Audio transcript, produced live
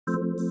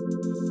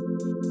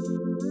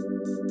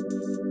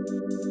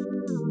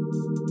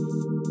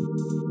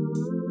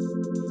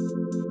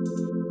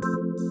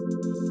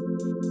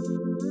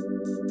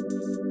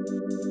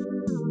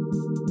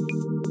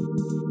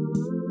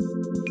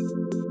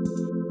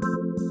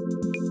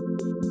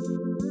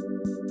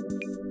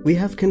We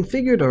have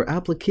configured our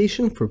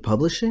application for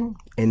publishing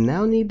and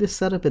now need to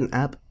set up an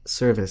app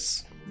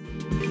service.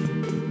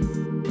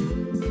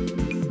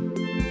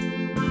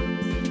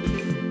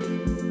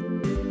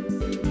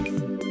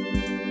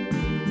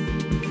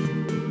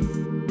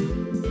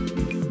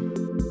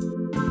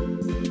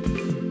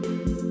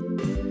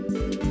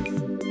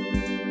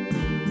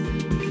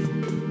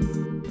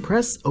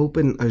 Press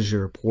Open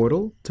Azure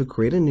Portal to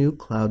create a new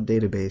cloud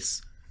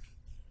database.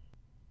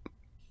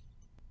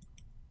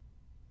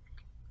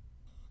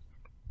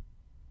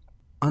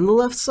 On the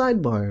left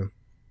sidebar,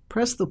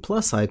 press the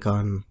plus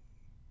icon.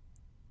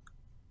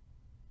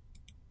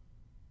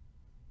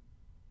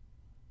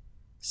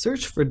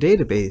 Search for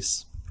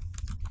database.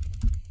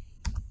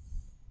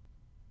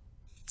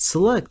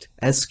 Select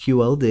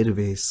SQL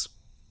database.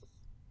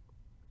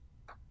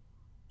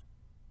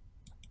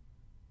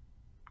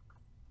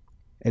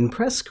 And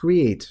press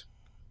Create.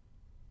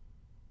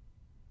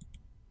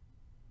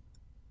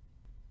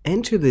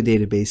 Enter the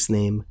database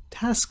name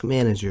Task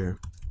Manager.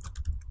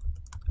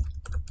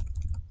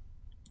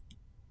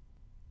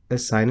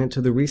 Assign it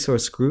to the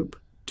resource group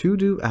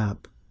ToDo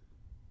App.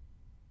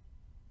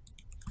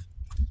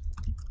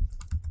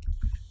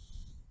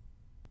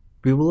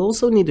 We will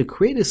also need to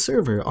create a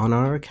server on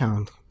our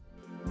account.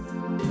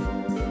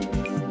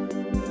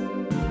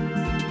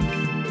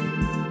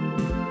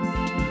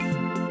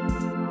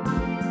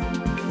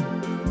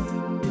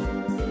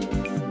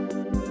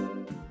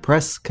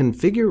 Press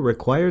Configure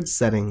Required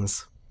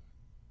Settings.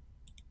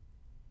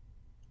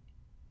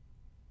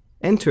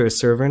 Enter a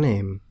server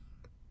name.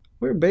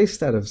 We're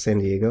based out of San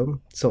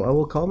Diego, so I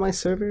will call my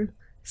server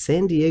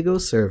San Diego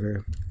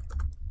Server.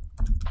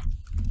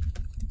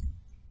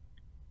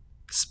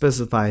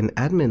 Specify an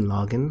admin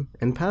login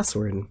and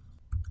password.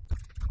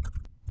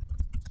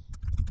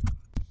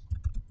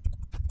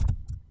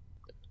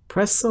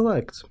 Press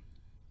Select.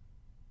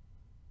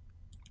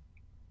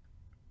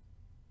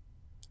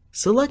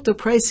 Select a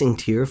pricing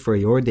tier for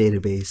your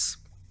database.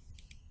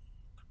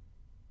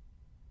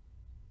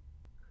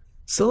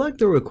 Select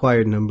the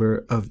required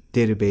number of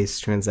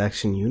database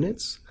transaction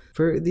units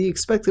for the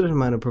expected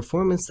amount of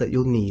performance that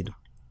you'll need.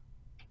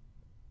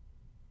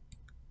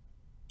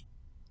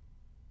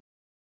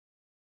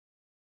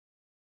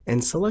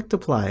 And select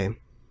Apply.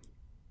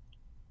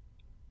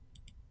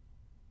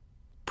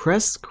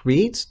 Press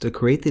Create to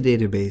create the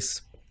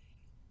database.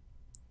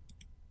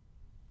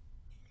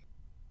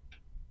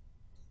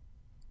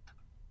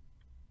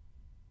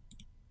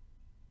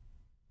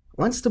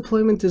 Once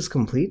deployment is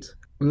complete,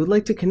 we would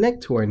like to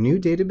connect to our new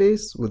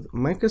database with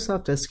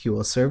Microsoft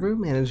SQL Server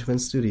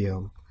Management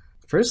Studio.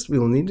 First, we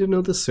will need to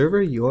know the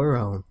server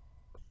URL.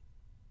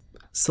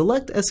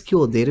 Select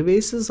SQL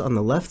Databases on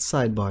the left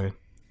sidebar.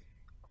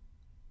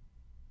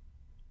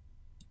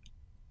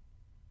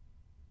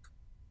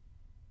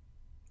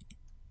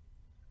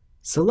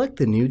 Select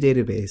the new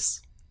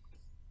database.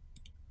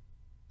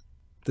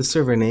 The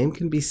server name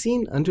can be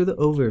seen under the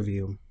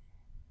overview.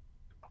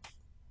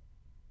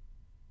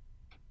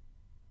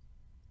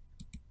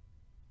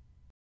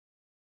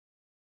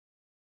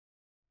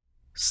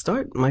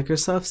 Start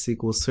Microsoft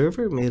SQL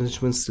Server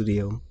Management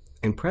Studio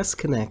and press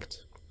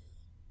Connect.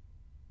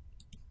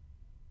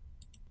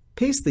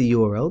 Paste the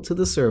URL to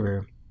the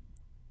server.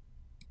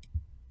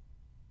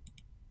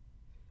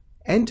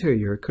 Enter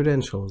your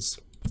credentials.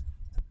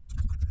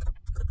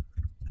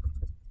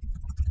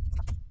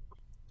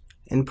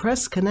 And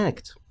press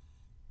Connect.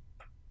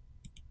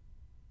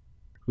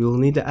 We will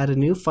need to add a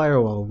new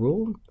firewall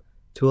rule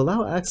to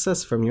allow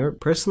access from your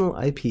personal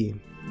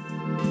IP.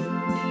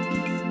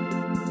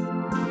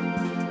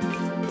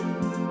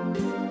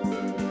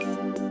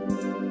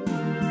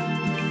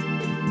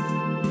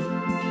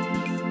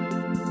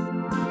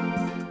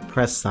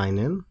 Press Sign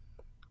In.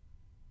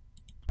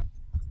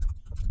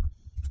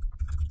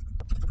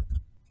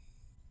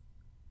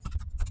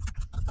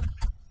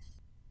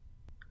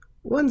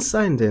 Once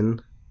signed in,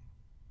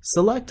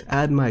 select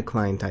Add My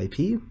Client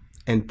IP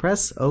and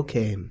press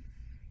OK.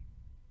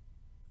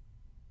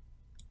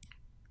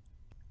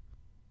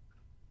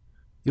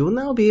 You will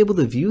now be able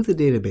to view the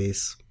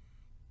database.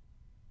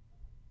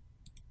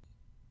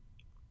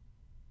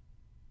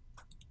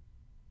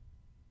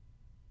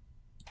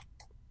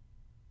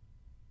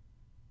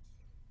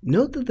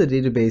 Note that the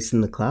database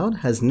in the cloud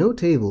has no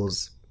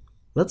tables.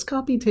 Let's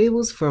copy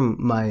tables from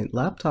my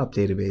laptop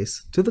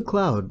database to the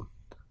cloud.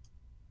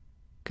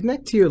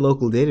 Connect to your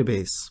local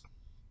database.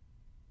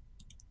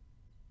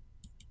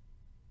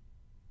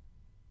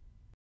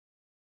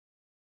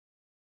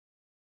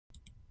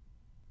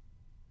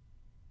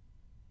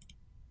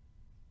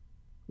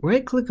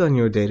 Right-click on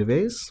your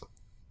database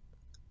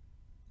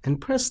and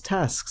press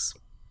Tasks.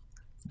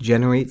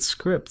 Generate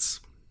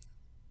Scripts.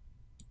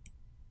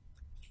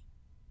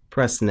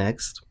 Press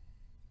Next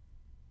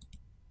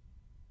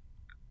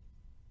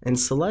and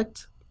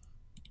select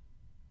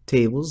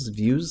Tables,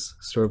 Views,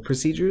 Stored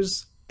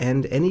Procedures,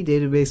 and any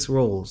database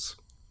roles.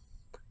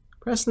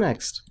 Press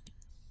Next.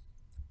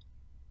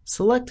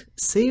 Select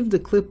Save the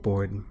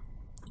Clipboard.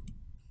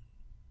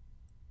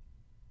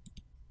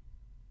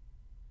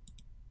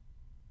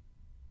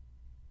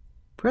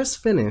 Press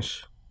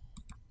Finish.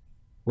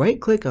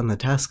 Right-click on the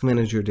Task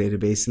Manager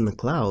database in the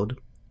cloud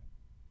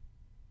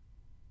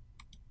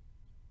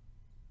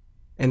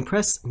and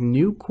press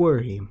New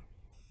Query.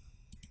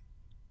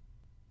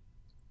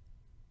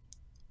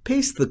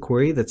 Paste the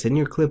query that's in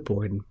your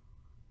clipboard.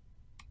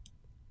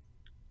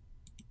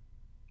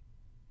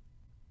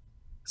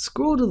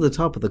 Scroll to the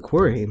top of the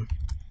query.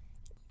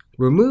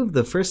 Remove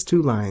the first 2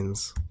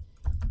 lines.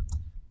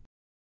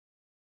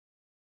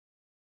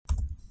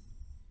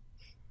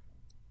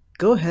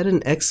 Go ahead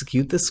and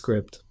execute the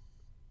script.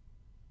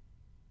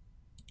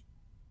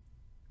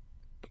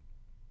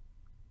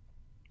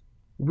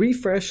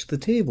 Refresh the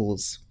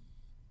tables.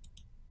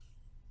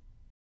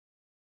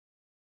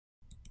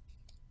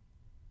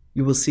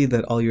 You will see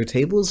that all your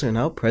tables are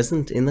now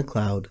present in the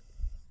cloud.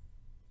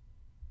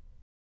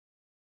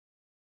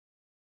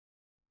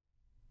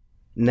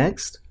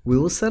 Next, we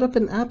will set up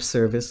an app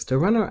service to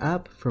run our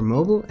app for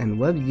mobile and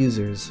web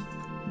users.